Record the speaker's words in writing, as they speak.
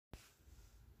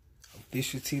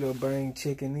This your Tito Bang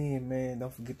checking in, man.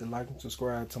 Don't forget to like and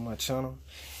subscribe to my channel.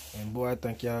 And boy, I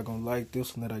think y'all gonna like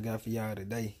this one that I got for y'all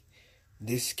today.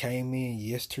 This came in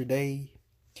yesterday.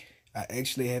 I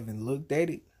actually haven't looked at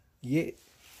it yet.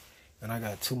 And I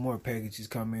got 2 more packages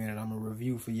coming in that I'm gonna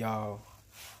review for y'all.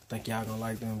 I think y'all gonna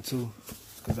like them too.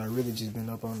 Cause I really just been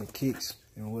up on the kicks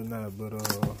and whatnot. But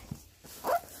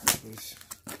let's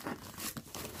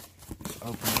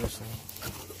open this one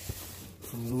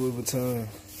from Louis Vuitton.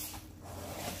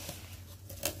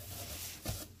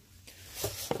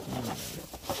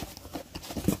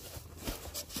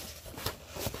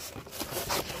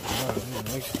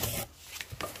 Actually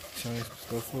changed some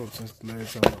stuff up since the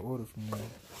last time I ordered from them.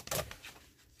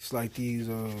 It's like these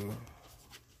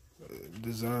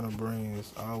designer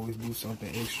brands I always do something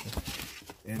extra,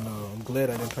 and I'm glad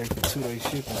I didn't pay for 2-day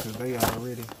shipping because they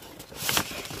already,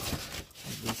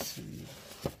 let's see,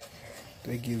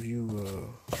 they give you a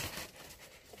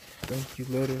thank you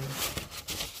letter,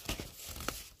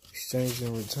 exchange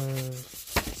and return.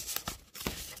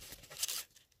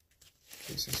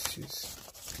 This is just,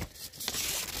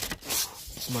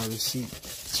 it's my receipt.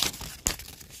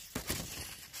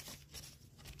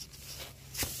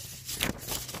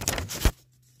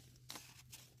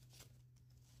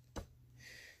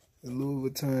 The Louis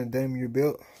Vuitton Damier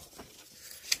belt.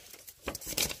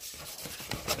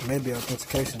 Maybe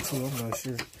authentication too, I'm not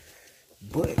sure.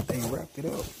 But they wrapped it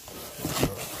up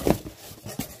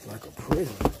like a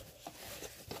present.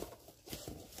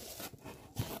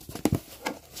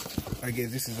 I guess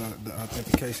this is the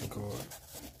authentication card.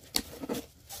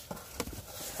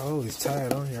 Oh, it's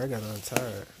tied on here. I got it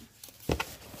untied.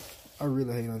 I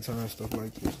really hate untying stuff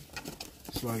like this.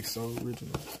 It's like so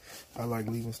original. I like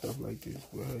leaving stuff like this,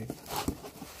 but hey.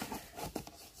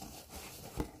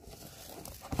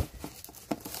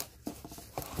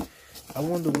 I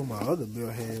wonder what my other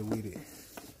belt had with it.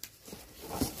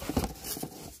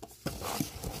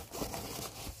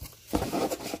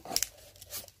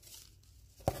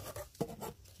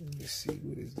 Let me see,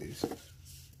 what is this?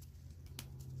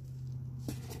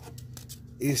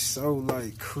 It's so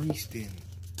like creased and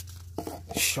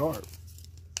sharp.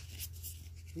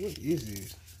 What is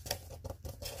this?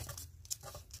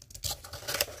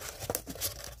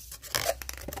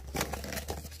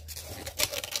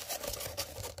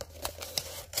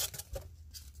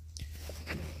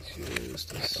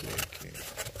 Just a second.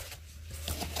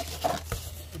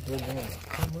 It doesn't want to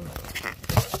come up.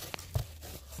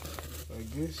 Like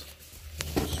this.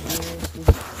 Let's see, what is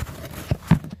this?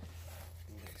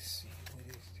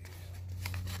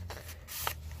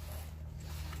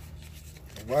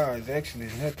 Wow, it's actually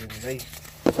nothing. They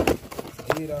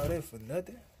did all that for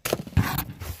nothing.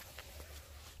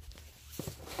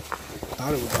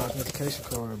 Thought it was an authentication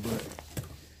card, but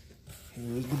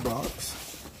here's the box.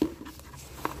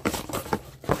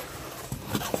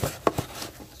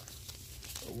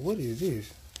 What is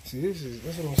this? See,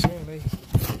 that's what I'm saying.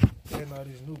 They had all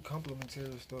this new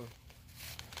complimentary stuff.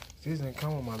 This didn't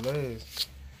come with my last.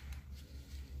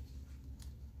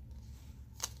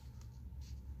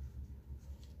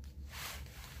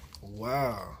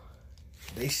 Wow.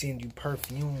 They send you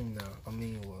perfume now. I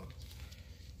mean, well,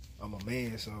 I'm a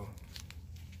man, so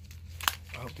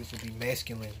I hope this will be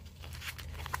masculine.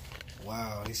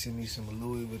 Wow, they sent me some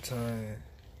Louis Vuitton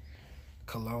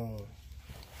cologne.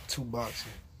 2 boxes.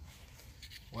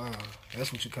 Wow,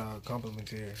 that's what you call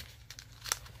complimentary.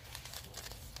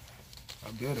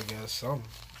 I better got something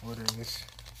ordering this.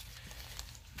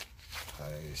 How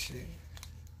this shit.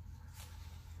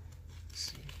 Let's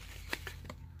see.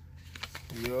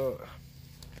 Yo,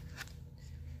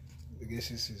 I guess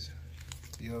this is,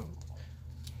 yo,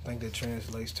 I think that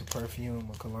translates to perfume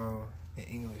or cologne in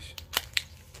English.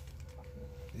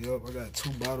 Yup, I got 2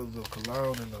 bottles of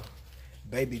cologne and a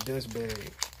baby dust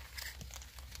bag.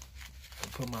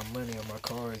 Put my money on my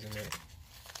cards in that.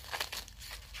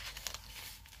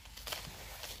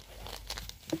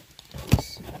 Let's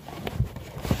see.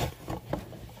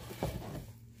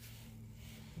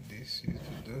 This is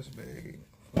the dust bag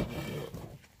for the belt.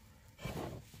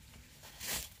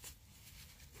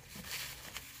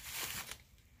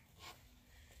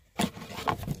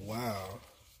 Wow.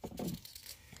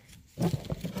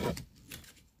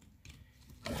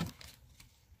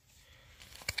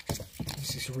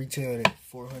 This is retailed at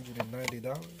 $490.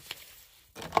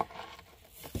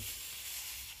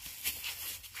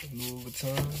 Louis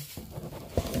Vuitton.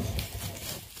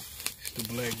 It's the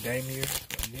black Damier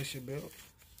initial belt.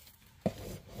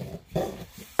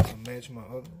 To match my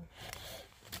other one.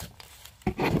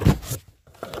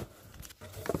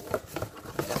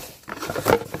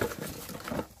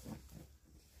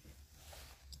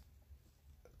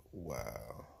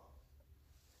 Wow.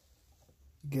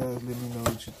 guys let me know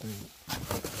what you think.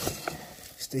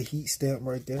 It's the heat stamp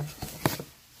right there.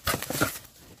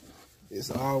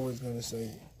 It's always gonna say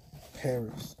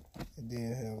Paris and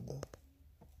then have the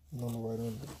number right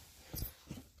under.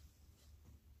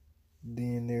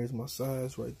 Then there's my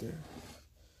size right there.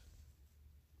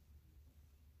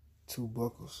 2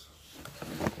 buckles.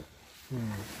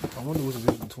 I wonder what's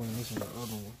the difference between this and the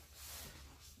other one.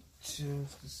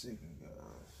 Just a second,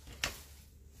 guys.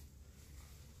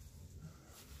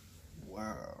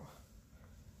 Wow.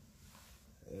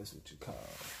 That's what you call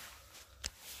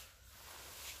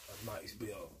a nice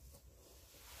build.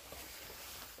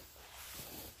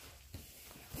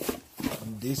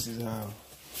 And this is how.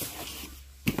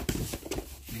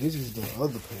 This is the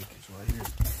other package right here.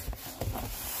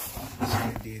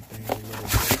 They did things a little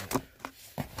different.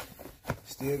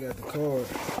 Still got the card,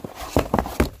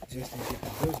 just didn't get the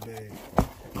dust bag.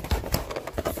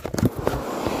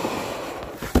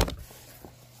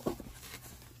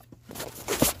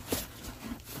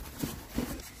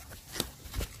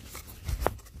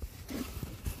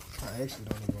 I actually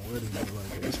don't even wear this belt like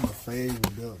that. It's my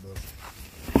favorite belt though.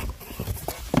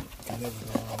 I never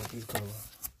go wrong with this color.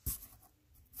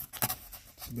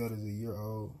 This belt is a year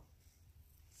old.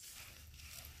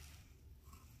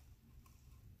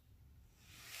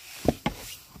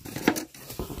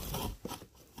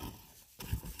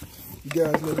 You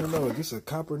guys let me know if this is a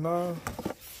copper knob.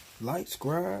 Like,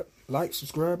 subscribe,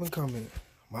 and comment.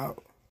 I'm out.